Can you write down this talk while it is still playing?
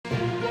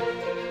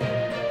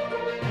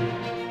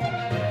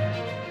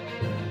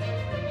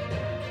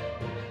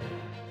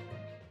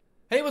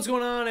Hey, what's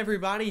going on,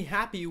 everybody?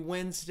 Happy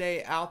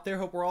Wednesday out there.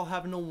 Hope we're all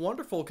having a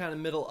wonderful kind of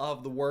middle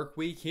of the work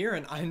week here.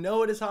 And I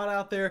know it is hot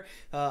out there.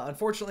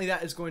 Unfortunately,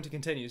 that is going to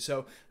continue.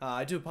 So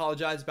I do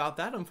apologize about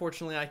that.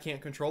 Unfortunately, I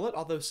can't control it,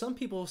 although some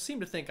people seem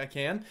to think I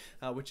can,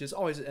 which is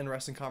always an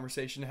interesting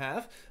conversation to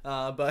have.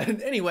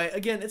 But anyway,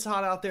 again, it's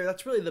hot out there.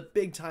 That's really the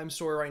big time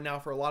story right now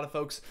for a lot of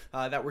folks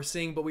that we're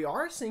seeing. But we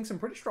are seeing some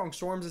pretty strong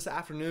storms this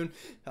afternoon,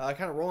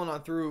 kind of rolling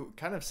on through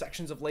kind of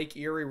sections of Lake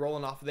Erie,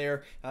 rolling off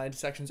there into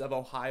sections of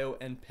Ohio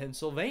and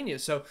Pennsylvania.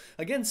 So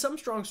again, some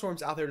strong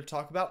storms out there to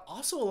talk about.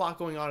 Also a lot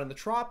going on in the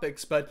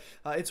tropics, but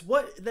it's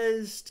what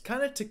is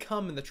kind of to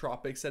come in the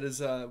tropics that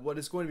is what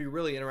is going to be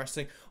really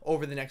interesting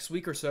over the next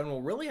week or so. And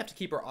we'll really have to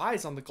keep our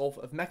eyes on the Gulf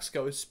of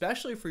Mexico,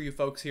 especially for you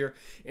folks here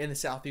in the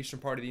southeastern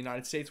part of the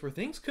United States, where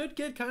things could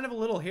get kind of a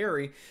little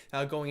hairy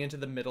going into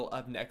the middle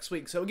of next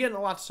week. So again,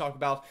 a lot to talk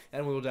about,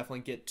 and we will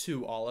definitely get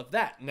to all of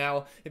that.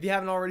 Now, if you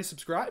haven't already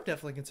subscribed,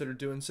 definitely consider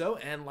doing so,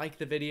 and like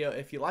the video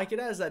if you like it,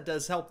 as that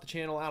does help the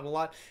channel out a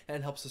lot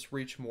and helps us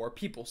reach more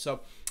people.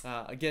 So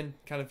again,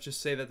 kind of just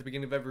say that at the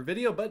beginning of every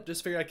video, but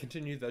just figured I'd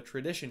continue the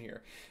tradition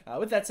here.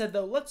 With that said,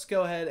 though, let's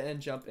go ahead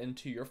and jump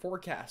into your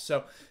forecast.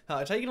 So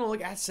taking a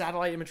look at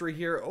satellite imagery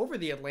here over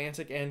the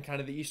Atlantic and kind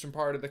of the eastern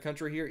part of the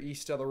country here,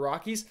 east of the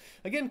Rockies.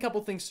 Again, a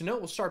couple things to note.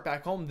 We'll start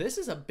back home. This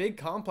is a big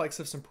complex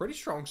of some pretty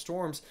strong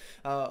storms,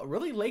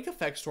 really lake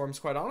effect storms,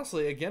 quite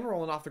honestly. Again,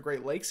 rolling off the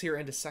Great Lakes here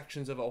into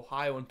sections of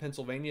Ohio and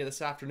Pennsylvania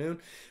this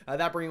afternoon.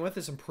 That bringing with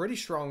it some pretty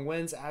strong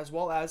winds, as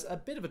well as a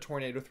bit of a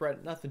tornado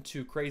threat. Nothing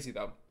too crazy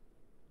though.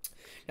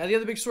 Now, the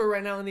other big story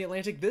right now in the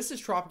Atlantic, this is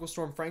Tropical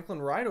Storm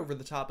Franklin right over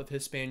the top of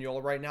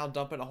Hispaniola right now,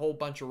 dumping a whole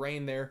bunch of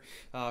rain there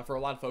for a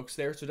lot of folks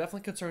there. So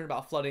definitely concerned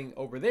about flooding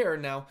over there.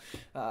 Now,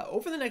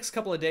 over the next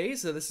couple of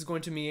days, this is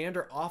going to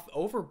meander off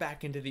over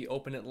back into the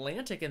open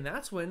Atlantic, and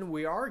that's when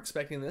we are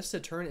expecting this to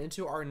turn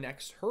into our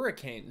next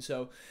hurricane.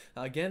 So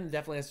again,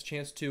 definitely has a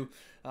chance to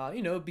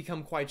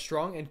become quite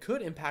strong and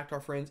could impact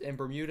our friends in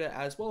Bermuda,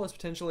 as well as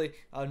potentially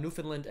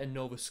Newfoundland and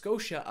Nova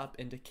Scotia up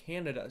into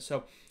Canada.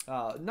 So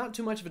not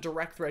too much of a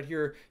direct threat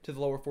here to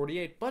the lower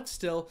 48, but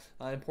still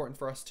important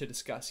for us to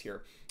discuss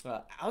here.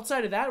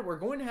 Outside of that, we're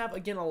going to have,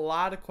 again, a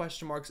lot of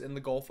question marks in the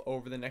Gulf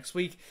over the next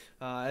week,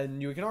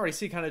 and you can already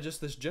see kind of just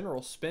this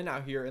general spin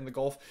out here in the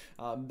Gulf.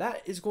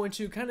 That is going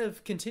to kind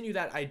of continue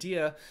that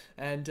idea,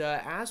 and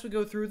as we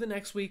go through the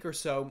next week or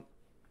so,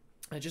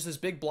 just this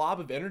big blob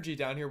of energy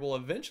down here will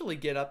eventually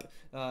get up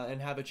and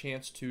have a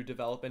chance to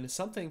develop into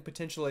something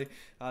potentially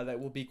that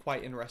will be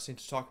quite interesting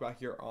to talk about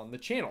here on the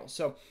channel.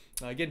 So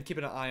again,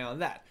 keeping an eye on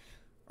that.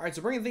 All right,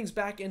 so bringing things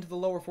back into the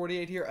lower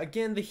 48 here.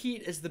 Again, the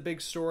heat is the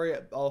big story.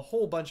 A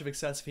whole bunch of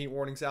excessive heat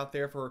warnings out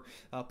there for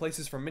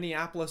places from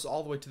Minneapolis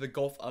all the way to the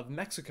Gulf of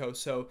Mexico.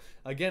 So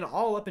again,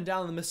 all up and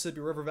down the Mississippi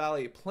River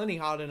Valley, plenty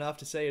hot enough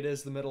to say it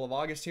is the middle of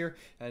August here,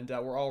 and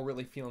we're all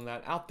really feeling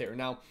that out there.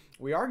 Now,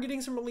 we are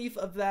getting some relief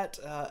of that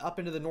up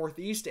into the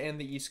northeast and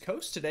the east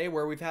coast today,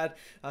 where we've had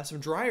some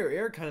drier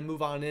air kind of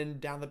move on in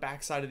down the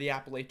backside of the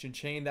Appalachian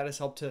chain. That has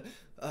helped to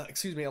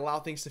allow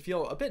things to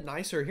feel a bit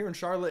nicer. Here in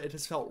Charlotte, it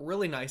has felt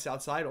really nice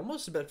outside,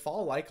 almost a bit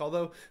fall-like,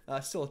 although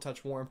still a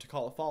touch warm to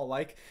call it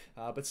fall-like,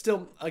 but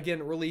still,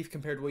 again, relief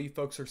compared to what you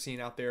folks are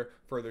seeing out there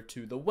further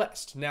to the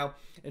west. Now,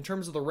 in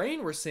terms of the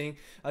rain we're seeing,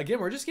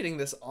 again, we're just getting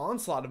this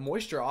onslaught of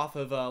moisture off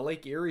of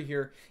Lake Erie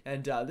here,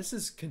 and this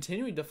is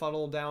continuing to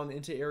funnel down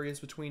into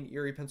areas between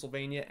Erie,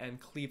 Pennsylvania,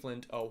 and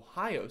Cleveland,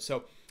 Ohio.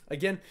 So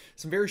again,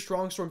 some very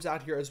strong storms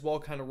out here as well,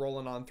 kind of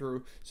rolling on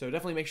through. So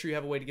definitely make sure you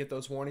have a way to get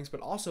those warnings, but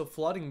also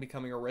flooding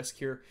becoming a risk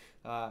here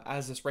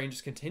as this rain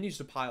just continues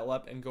to pile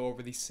up and go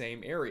over these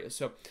same areas.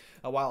 So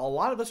while a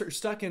lot of us are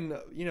stuck in,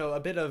 a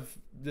bit of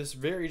this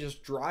very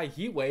just dry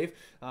heat wave,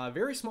 a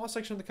very small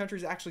section of the country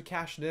is actually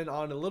cashing in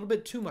on a little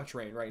bit too much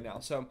rain right now.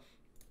 So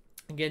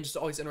again, just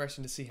always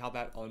interesting to see how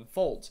that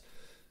unfolds.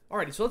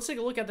 Alrighty, so let's take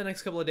a look at the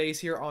next couple of days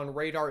here on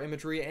radar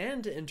imagery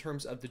and in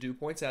terms of the dew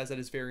points, as that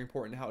is very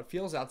important to how it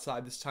feels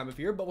outside this time of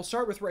year. But we'll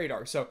start with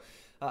radar. So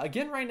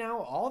again, right now,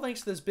 all thanks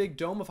to this big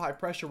dome of high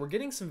pressure, we're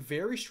getting some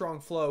very strong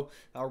flow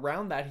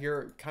around that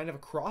here, kind of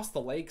across the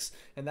lakes,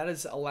 and that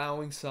is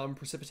allowing some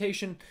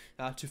precipitation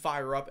to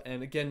fire up,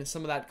 and again,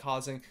 some of that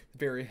causing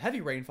very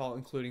heavy rainfall,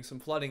 including some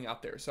flooding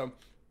out there. So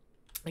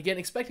again,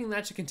 expecting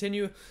that to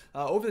continue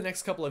over the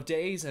next couple of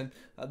days, and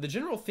the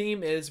general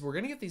theme is we're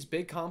going to get these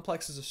big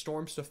complexes of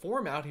storms to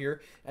form out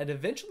here and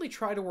eventually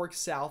try to work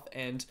south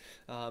and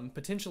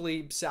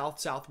potentially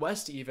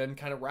south-southwest even,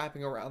 kind of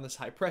wrapping around this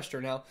high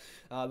pressure. Now,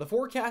 the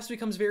forecast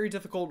becomes very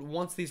difficult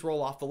once these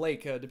roll off the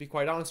lake, to be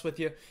quite honest with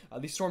you.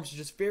 These storms are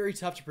just very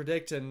tough to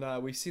predict,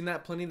 and we've seen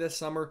that plenty this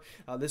summer.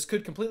 This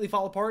could completely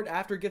fall apart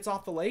after it gets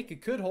off the lake.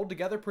 It could hold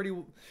together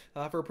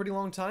for a pretty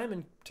long time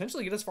and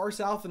potentially get as far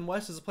south and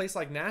west as a place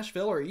like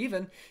Nashville, or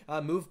even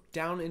move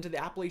down into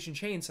the Appalachian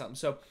chain some.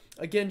 So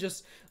again,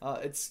 just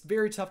it's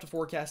very tough to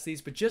forecast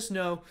these, but just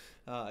know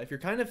if you're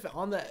kind of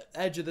on the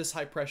edge of this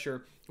high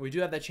pressure, we do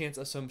have that chance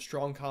of some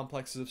strong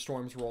complexes of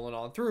storms rolling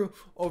on through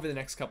over the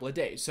next couple of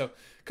days. So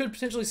could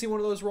potentially see one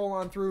of those roll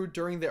on through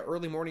during the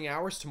early morning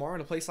hours tomorrow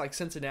in a place like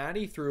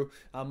Cincinnati, through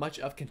much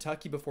of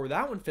Kentucky before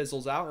that one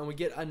fizzles out, and we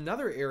get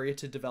another area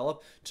to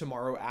develop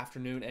tomorrow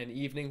afternoon and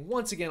evening,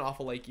 once again off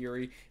of Lake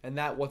Erie, and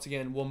that once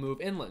again will move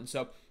inland.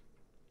 So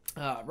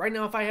right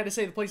now, if I had to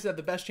say the places that have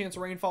the best chance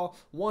of rainfall,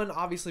 one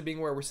obviously being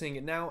where we're seeing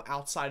it now,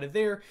 outside of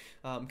there,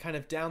 kind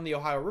of down the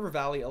Ohio River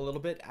Valley a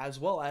little bit, as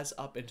well as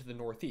up into the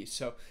northeast.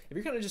 So if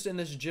you're kind of just in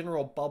this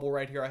general bubble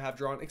right here I have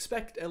drawn,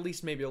 expect at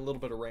least maybe a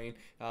little bit of rain,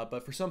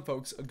 but for some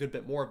folks, a good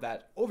bit more of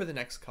that over the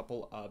next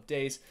couple of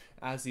days,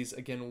 as these,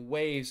 again,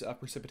 waves of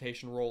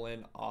precipitation roll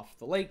in off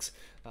the lakes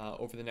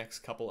over the next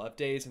couple of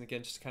days. And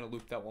again, just to kind of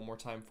loop that one more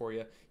time for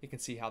you, you can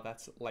see how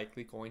that's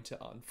likely going to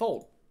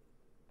unfold.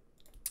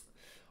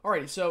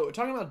 Alrighty, so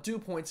talking about dew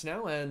points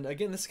now, and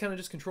again, this kind of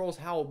just controls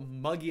how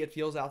muggy it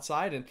feels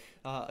outside, and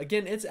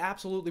again, it's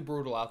absolutely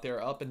brutal out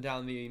there up and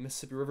down the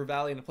Mississippi River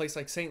Valley in a place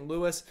like St.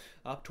 Louis,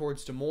 up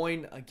towards Des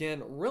Moines.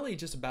 Again, really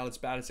just about as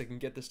bad as it can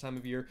get this time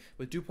of year,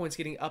 with dew points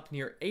getting up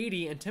near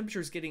 80 and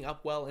temperatures getting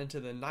up well into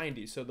the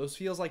 90s. So those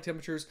feels like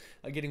temperatures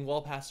getting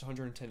well past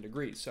 110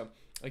 degrees. So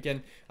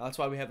again, that's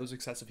why we have those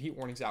excessive heat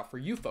warnings out for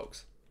you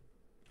folks.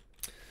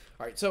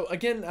 All right, so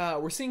again,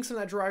 we're seeing some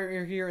of that drier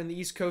air here in the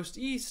East Coast,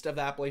 east of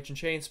the Appalachian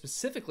chain,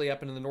 specifically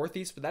up into the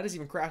Northeast, but that has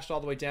even crashed all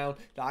the way down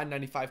the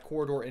I-95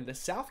 corridor into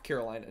South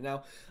Carolina.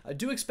 Now, I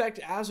do expect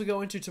as we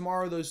go into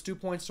tomorrow, those dew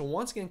points to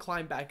once again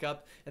climb back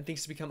up and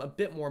things to become a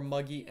bit more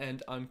muggy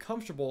and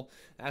uncomfortable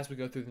as we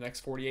go through the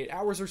next 48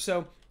 hours or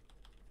so.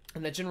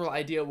 And that general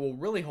idea will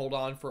really hold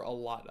on for a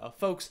lot of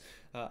folks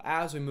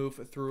as we move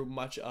through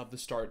much of the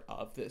start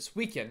of this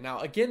weekend. Now,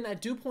 again,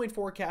 that dew point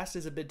forecast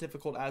is a bit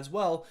difficult as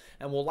well,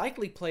 and will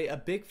likely play a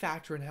big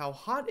factor in how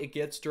hot it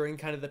gets during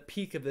kind of the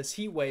peak of this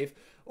heat wave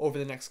over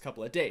the next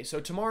couple of days. So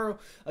tomorrow,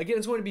 again,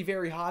 it's going to be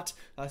very hot,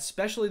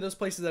 especially those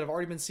places that have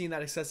already been seeing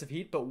that excessive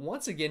heat, but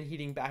once again,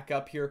 heating back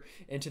up here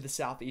into the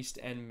southeast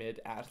and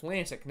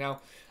mid-Atlantic.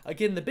 Now,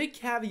 again, the big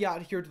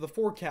caveat here to the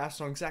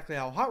forecast on exactly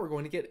how hot we're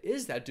going to get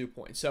is that dew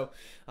point. So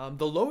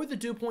the lower the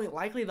dew point,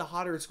 likely the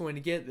hotter it's going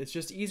to get. It's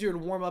just easier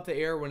to warm up the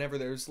air whenever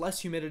there's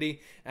less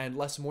humidity and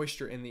less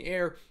moisture in the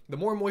air. The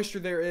more moisture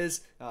there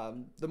is,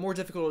 the more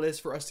difficult it is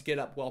for us to get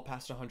up well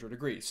past 100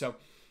 degrees. So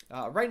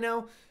right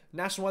now,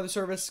 National Weather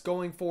Service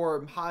going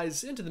for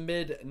highs into the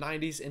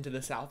mid-90s into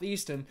the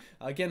southeast, and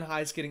again,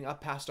 highs getting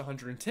up past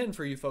 110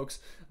 for you folks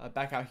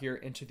back out here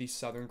into the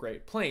southern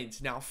Great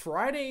Plains. Now,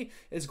 Friday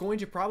is going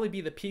to probably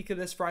be the peak of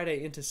this,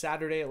 Friday into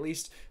Saturday, at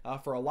least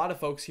for a lot of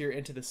folks here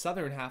into the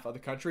southern half of the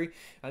country.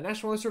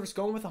 National Weather Service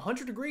going with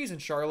 100 degrees in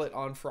Charlotte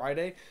on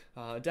Friday.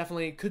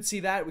 Definitely could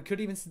see that. We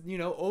could even,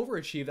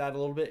 overachieve that a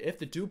little bit if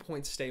the dew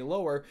points stay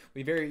lower.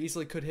 We very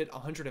easily could hit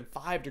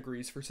 105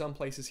 degrees for some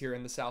places here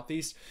in the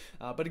southeast.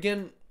 But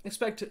again,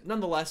 expect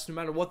nonetheless, no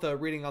matter what the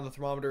reading on the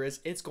thermometer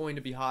is, it's going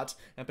to be hot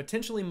and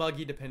potentially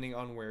muggy depending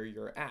on where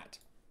you're at.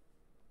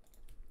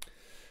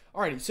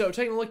 Alrighty, so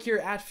taking a look here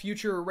at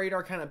future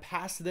radar kind of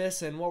past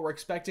this and what we're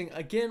expecting.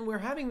 Again, we're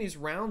having these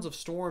rounds of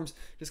storms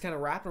just kind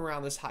of wrapping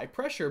around this high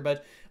pressure,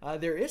 but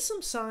there is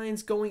some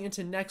signs going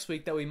into next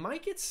week that we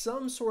might get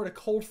some sort of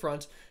cold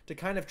front to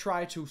kind of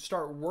try to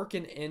start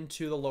working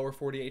into the lower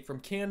 48 from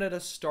Canada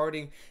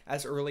starting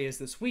as early as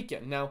this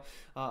weekend. Now,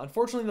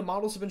 unfortunately, the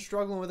models have been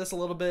struggling with this a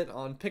little bit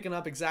on picking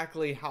up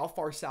exactly how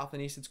far south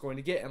and east it's going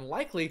to get, and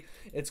likely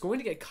it's going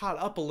to get caught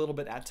up a little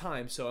bit at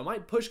times. So it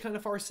might push kind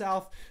of far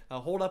south,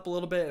 hold up a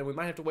little bit, and we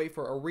might have to wait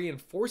for a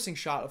reinforcing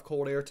shot of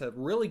cold air to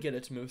really get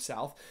it to move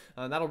south.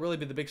 That'll really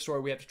be the big story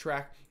we have to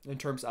track in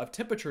terms of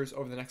temperatures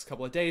over the next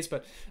couple of days.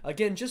 But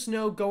again, just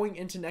know going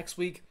into next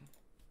week,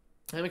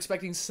 I'm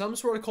expecting some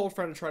sort of cold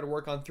front to try to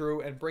work on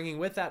through, and bringing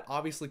with that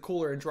obviously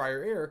cooler and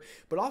drier air,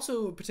 but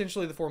also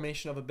potentially the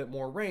formation of a bit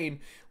more rain,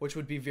 which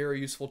would be very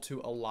useful to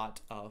a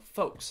lot of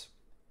folks.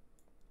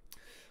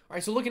 All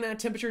right, so looking at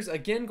temperatures,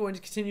 again, going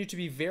to continue to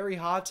be very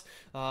hot,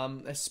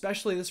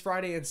 especially this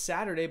Friday and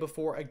Saturday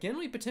before, again,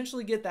 we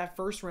potentially get that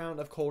first round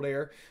of cold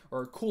air,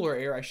 or cooler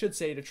air, I should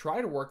say, to try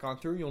to work on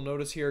through. You'll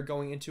notice here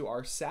going into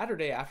our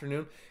Saturday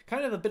afternoon,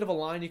 kind of a bit of a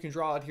line you can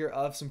draw out here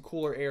of some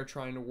cooler air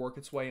trying to work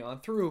its way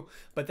on through,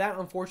 but that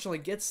unfortunately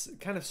gets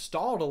kind of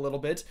stalled a little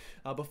bit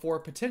before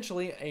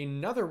potentially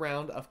another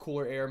round of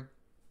cooler air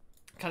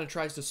kind of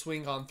tries to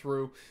swing on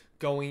through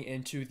going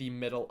into the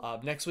middle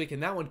of next week,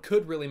 and that one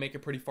could really make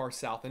it pretty far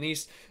south and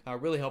east,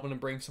 really helping to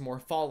bring some more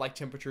fall-like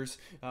temperatures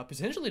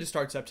potentially to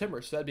start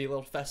September. So that'd be a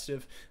little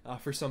festive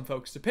for some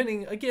folks,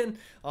 depending again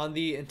on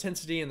the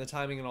intensity and the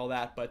timing and all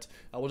that, but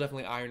we'll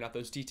definitely iron out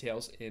those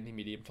details in the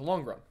medium to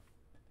long run.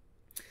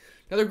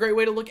 Another great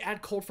way to look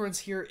at cold fronts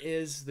here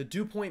is the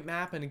dew point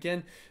map, and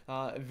again,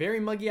 very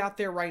muggy out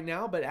there right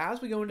now, but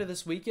as we go into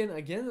this weekend,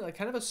 again,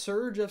 kind of a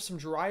surge of some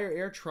drier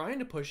air trying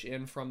to push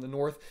in from the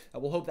north.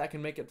 We'll hope that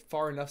can make it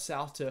far enough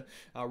south to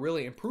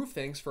really improve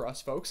things for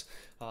us folks,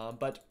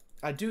 but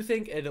I do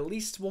think it at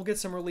least will get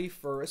some relief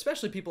for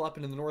especially people up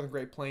into the northern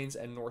Great Plains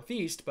and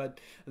Northeast, but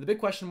the big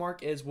question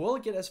mark is, will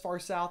it get as far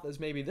south as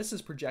maybe this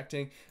is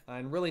projecting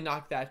and really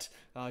knock that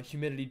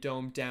humidity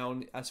dome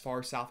down as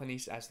far south and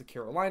east as the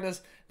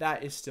Carolinas?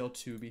 That is still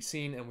to be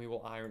seen, and we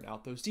will iron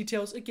out those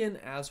details again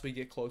as we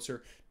get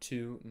closer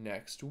to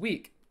next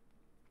week.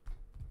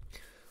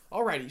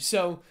 Alrighty,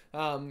 so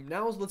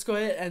now let's go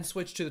ahead and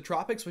switch to the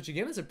tropics, which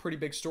again is a pretty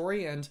big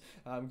story, and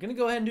I'm going to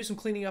go ahead and do some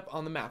cleaning up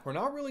on the map. We're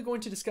not really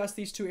going to discuss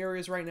these two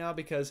areas right now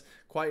because,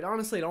 quite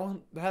honestly, they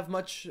don't have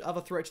much of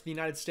a threat to the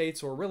United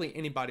States or really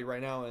anybody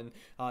right now, and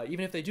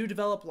even if they do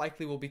develop,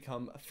 likely will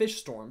become fish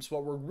storms.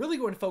 What we're really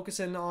going to focus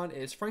in on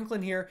is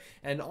Franklin here,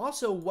 and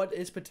also what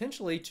is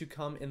potentially to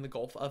come in the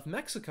Gulf of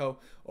Mexico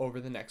over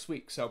the next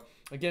week. So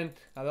again,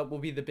 that will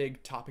be the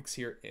big topics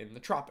here in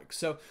the tropics.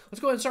 So let's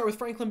go ahead and start with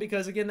Franklin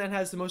because, again, that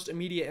has the most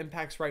immediate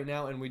impacts right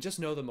now, and we just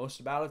know the most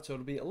about it, so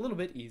it'll be a little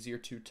bit easier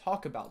to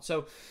talk about.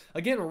 So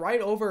again, right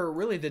over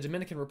really the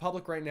Dominican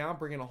Republic right now,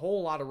 bringing a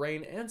whole lot of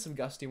rain and some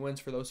gusty winds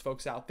for those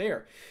folks out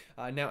there.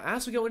 Now,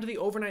 as we go into the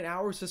overnight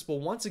hours, this will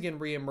once again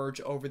re-emerge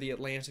over the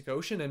Atlantic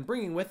Ocean, and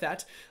bringing with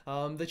that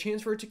the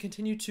chance for it to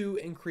continue to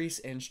increase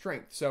in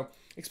strength. So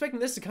expecting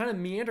this to kind of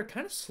meander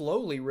kind of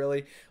slowly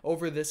really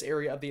over this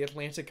area of the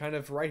Atlantic, kind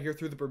of right here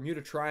through the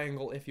Bermuda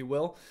Triangle, if you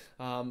will,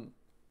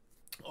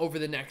 over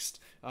the next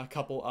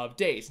couple of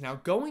days. Now,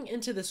 going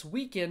into this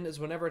weekend is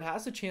whenever it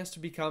has a chance to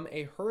become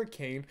a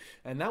hurricane,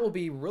 and that will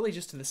be really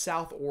just to the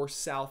south or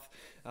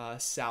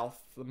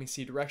let me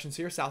see directions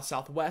here,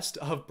 southwest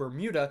of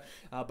Bermuda,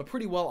 but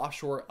pretty well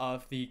offshore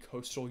of the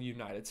coastal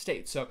United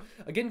States. So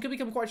again, could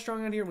become quite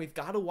strong out here, and we've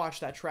got to watch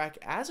that track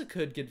as it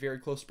could get very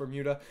close to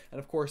Bermuda, and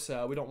of course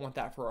we don't want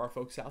that for our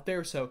folks out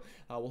there, so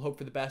we'll hope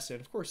for the best,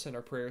 and of course send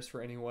our prayers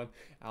for anyone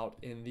out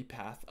in the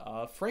path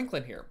of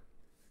Franklin here.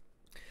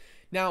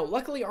 Now,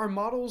 luckily, our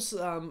models,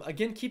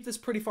 again, keep this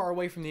pretty far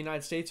away from the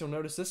United States. You'll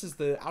notice this is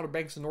the Outer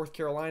Banks of North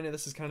Carolina.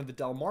 This is kind of the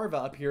Delmarva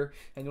up here,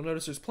 and you'll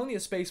notice there's plenty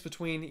of space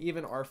between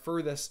even our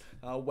furthest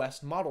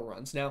west model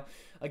runs. Now,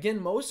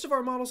 again, most of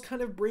our models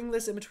kind of bring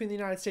this in between the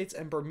United States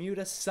and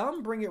Bermuda.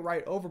 Some bring it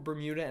right over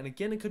Bermuda, and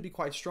again, it could be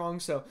quite strong,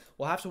 so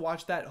we'll have to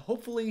watch that.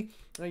 Hopefully,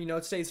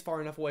 it stays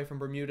far enough away from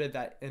Bermuda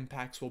that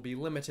impacts will be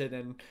limited,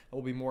 and it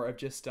will be more of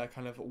just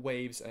kind of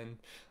waves and,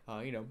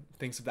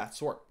 things of that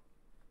sort.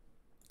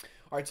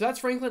 All right, so that's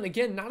Franklin.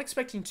 Again, not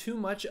expecting too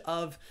much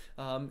of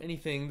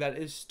anything that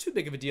is too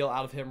big of a deal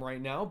out of him right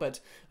now,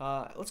 but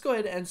let's go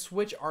ahead and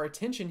switch our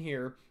attention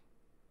here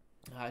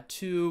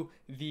to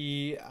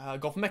the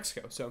Gulf of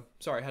Mexico. So,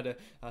 sorry, I had to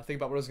think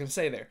about what I was going to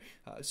say there.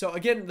 So,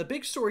 again, the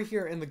big story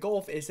here in the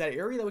Gulf is that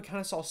area that we kind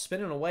of saw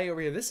spinning away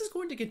over here. This is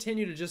going to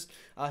continue to just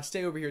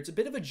stay over here. It's a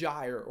bit of a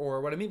gyre,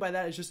 or what I mean by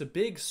that is just a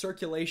big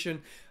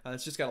circulation.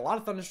 It's just got a lot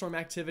of thunderstorm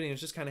activity, and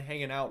it's just kind of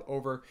hanging out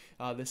over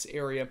this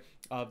area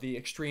of the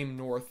extreme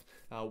north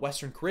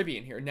Western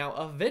Caribbean here.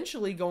 Now,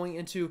 eventually going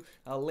into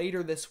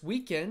later this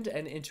weekend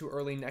and into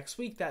early next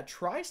week, that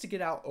tries to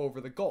get out over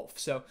the Gulf.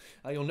 So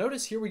you'll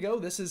notice here we go.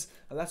 This is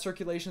that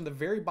circulation at the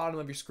very bottom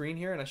of your screen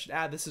here, and I should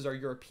add this is our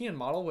European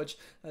model, which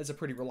is a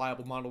pretty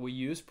reliable model we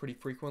use pretty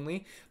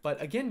frequently.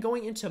 But again,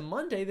 going into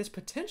Monday, this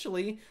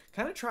potentially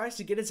kind of tries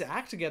to get its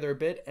act together a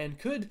bit and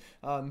could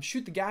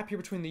shoot the gap here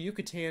between the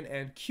Yucatan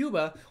and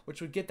Cuba,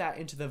 which would get that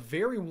into the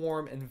very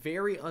warm and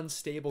very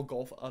unstable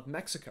Gulf of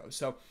Mexico.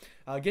 So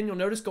again, you'll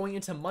notice going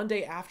into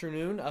Monday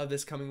afternoon of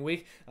this coming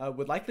week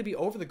would likely be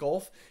over the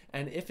Gulf,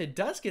 and if it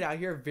does get out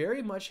here,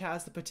 very much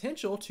has the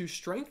potential to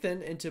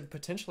strengthen into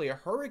potentially a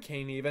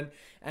hurricane even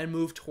and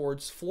move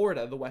towards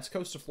Florida, the west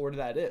coast of Florida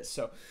that is.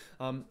 So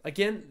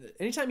again,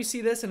 anytime you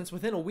see this and it's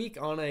within a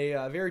week on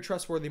a very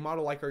trustworthy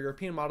model like our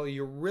European model,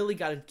 you really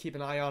got to keep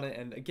an eye on it.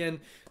 And again,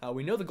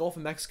 we know the Gulf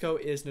of Mexico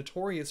is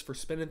notorious for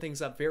spinning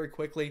things up very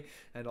quickly,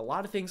 and a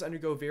lot of things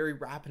undergo very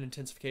rapid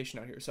intensification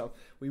out here. So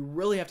we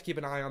really have to keep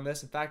an eye on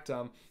this. In fact,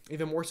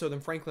 even more so than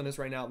Franklin is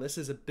right now, this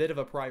is a bit of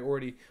a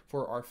priority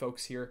for our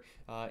folks here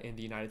in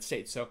the United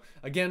States. So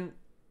again,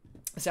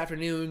 this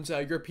afternoon's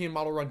European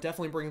model run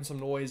definitely bringing some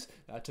noise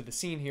to the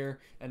scene here,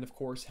 and of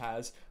course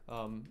has a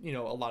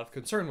lot of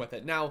concern with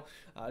it. Now,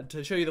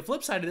 to show you the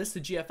flip side of this, the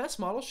GFS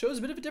model shows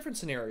a bit of a different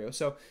scenario.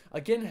 So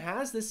again,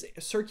 has this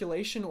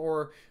circulation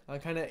or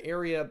kind of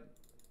area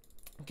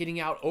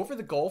getting out over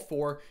the Gulf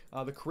or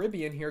the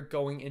Caribbean here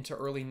going into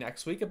early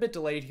next week. A bit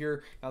delayed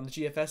here on the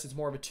GFS. It's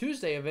more of a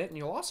Tuesday event, and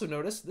you'll also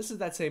notice this is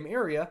that same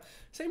area,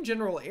 same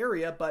general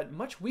area, but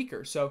much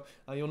weaker. So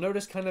you'll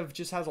notice kind of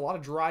just has a lot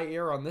of dry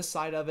air on this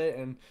side of it,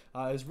 and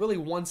is really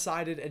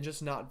one-sided and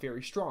just not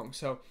very strong.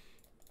 So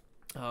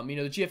the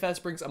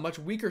GFS brings a much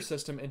weaker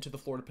system into the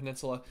Florida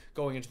Peninsula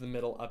going into the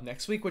middle of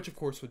next week, which of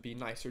course would be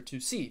nicer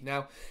to see.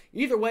 Now,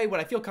 either way, what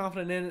I feel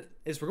confident in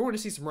is we're going to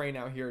see some rain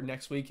out here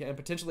next week and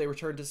potentially a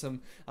return to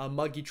some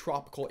muggy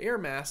tropical air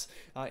mass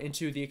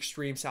into the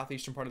extreme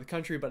southeastern part of the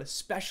country, but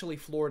especially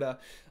Florida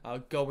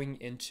going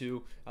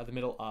into the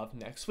middle of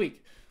next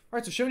week. All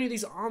right, so showing you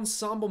these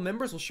ensemble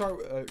members, we'll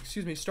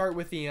start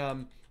with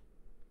the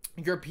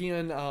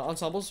European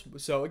ensembles.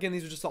 So again,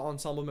 these are just the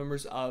ensemble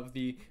members of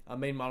the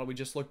main model we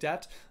just looked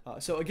at.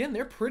 So again,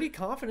 they're pretty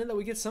confident that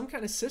we get some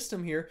kind of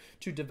system here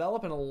to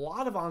develop, and a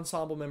lot of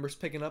ensemble members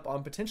picking up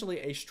on potentially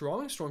a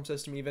strong storm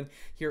system even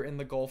here in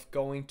the Gulf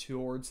going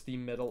towards the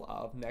middle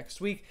of next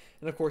week.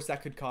 And of course,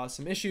 that could cause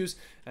some issues,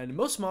 and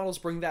most models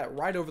bring that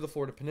right over the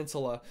Florida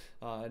Peninsula.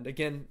 And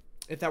again,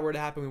 if that were to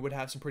happen, we would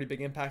have some pretty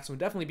big impacts. It would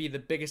definitely be the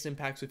biggest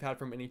impacts we've had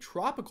from any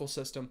tropical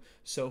system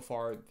so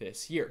far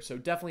this year. So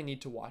definitely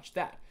need to watch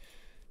that.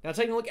 Now,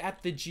 taking a look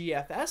at the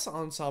GFS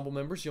ensemble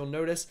members, you'll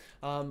notice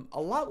a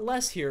lot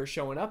less here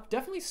showing up.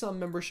 Definitely some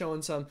members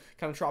showing some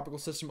kind of tropical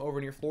system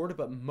over near Florida,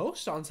 but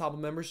most ensemble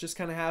members just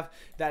kind of have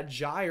that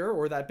gyre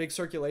or that big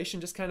circulation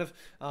just kind of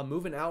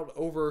moving out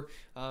over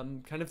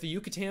kind of the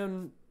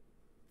Yucatan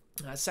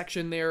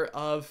section there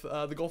of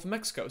the Gulf of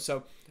Mexico.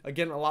 So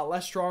again, a lot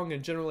less strong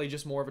and generally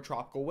just more of a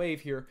tropical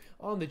wave here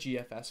on the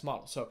GFS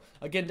model. So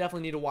again,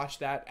 definitely need to watch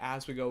that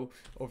as we go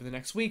over the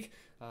next week.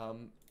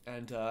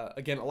 And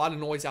again, a lot of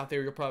noise out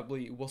there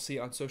will see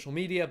on social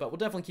media, but we'll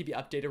definitely keep you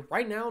updated.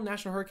 Right now,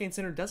 National Hurricane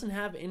Center doesn't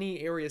have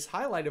any areas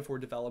highlighted for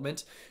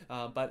development,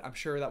 but I'm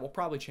sure that will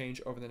probably change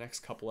over the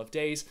next couple of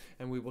days,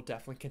 and we will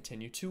definitely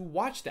continue to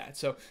watch that.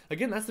 So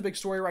again, that's the big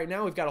story right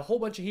now. We've got a whole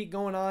bunch of heat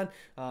going on,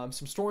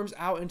 some storms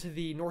out into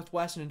the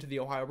northwest and into the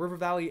Ohio River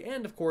Valley,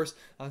 and of course,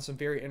 some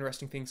very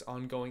interesting things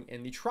ongoing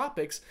in the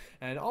tropics,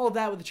 and all of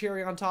that with the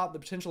cherry on top, the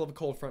potential of a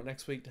cold front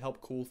next week to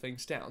help cool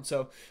things down.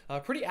 So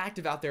pretty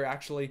active out there,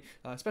 actually,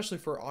 especially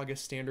for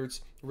August standards.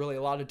 Really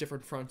a lot of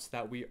different fronts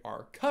that we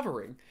are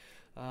covering.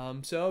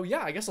 So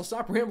yeah, I guess I'll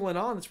stop rambling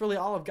on. That's really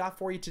all I've got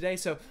for you today.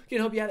 So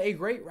again, hope you had a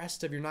great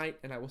rest of your night,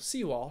 and I will see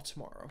you all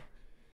tomorrow.